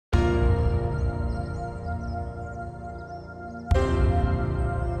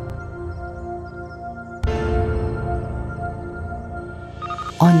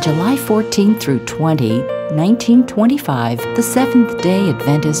On July 14 through 20, 1925, the Seventh-day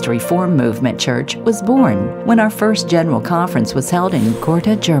Adventist Reform Movement Church was born when our first General Conference was held in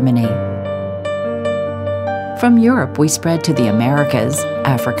Gotha, Germany. From Europe, we spread to the Americas,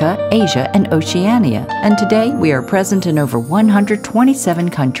 Africa, Asia, and Oceania, and today we are present in over 127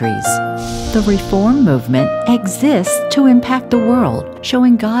 countries. The Reform Movement exists to impact the world,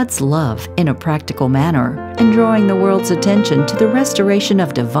 showing God's love in a practical manner and drawing the world's attention to the restoration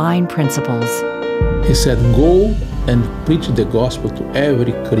of divine principles. He said, "Go and preach the gospel to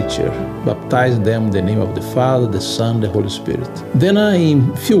every creature, baptizing them in the name of the Father, the Son, the Holy Spirit." Then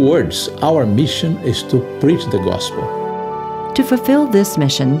in few words, our mission is to preach the gospel. To fulfill this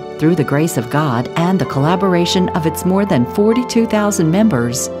mission, through the grace of God and the collaboration of its more than 42,000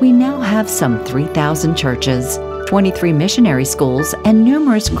 members, we now have some 3,000 churches, 23 missionary schools, and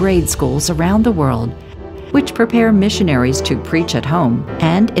numerous grade schools around the world, which prepare missionaries to preach at home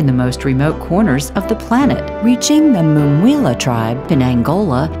and in the most remote corners of the planet, reaching the Mumwila tribe in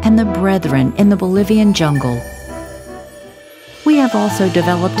Angola and the Brethren in the Bolivian jungle. We have also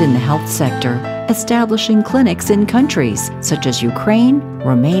developed in the health sector, establishing clinics in countries such as Ukraine,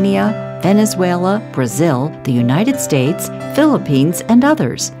 Romania, Venezuela, Brazil, the United States, Philippines, and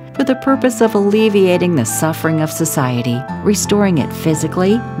others, for the purpose of alleviating the suffering of society, restoring it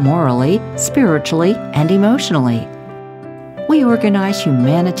physically, morally, spiritually, and emotionally. We organize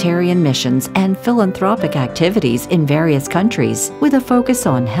humanitarian missions and philanthropic activities in various countries with a focus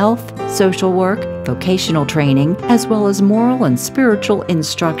on health, social work, vocational training, as well as moral and spiritual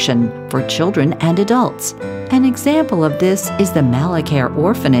instruction for children and adults. An example of this is the Malacare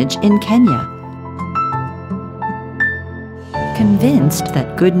Orphanage in Kenya. Convinced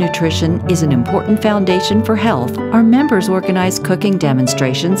that good nutrition is an important foundation for health, our members organize cooking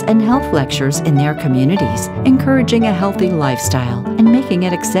demonstrations and health lectures in their communities, encouraging a healthy lifestyle and making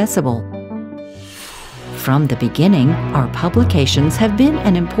it accessible. From the beginning, our publications have been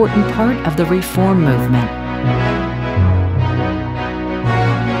an important part of the Reform movement.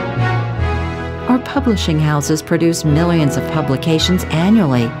 Our publishing houses produce millions of publications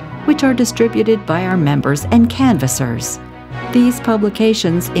annually, which are distributed by our members and canvassers. These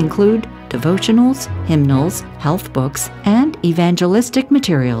publications include devotionals, hymnals, health books, and evangelistic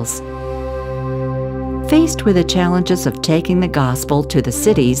materials. Faced with the challenges of taking the gospel to the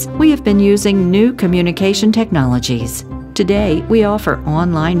cities, we have been using new communication technologies. Today, we offer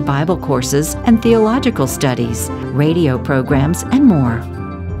online Bible courses and theological studies, radio programs, and more.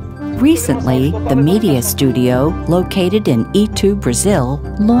 Recently, the Media Studio, located in Itu, Brazil,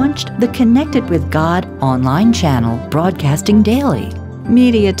 launched the Connected with God online channel, broadcasting daily.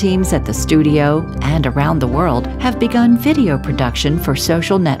 Media teams at the studio and around the world have begun video production for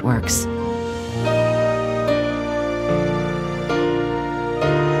social networks.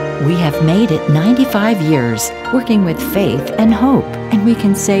 We have made it 95 years, working with faith and hope, and we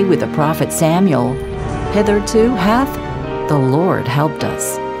can say with the prophet Samuel, "Hitherto hath the Lord helped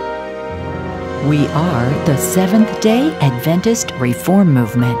us." We are the Seventh-day Adventist Reform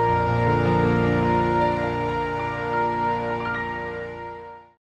Movement.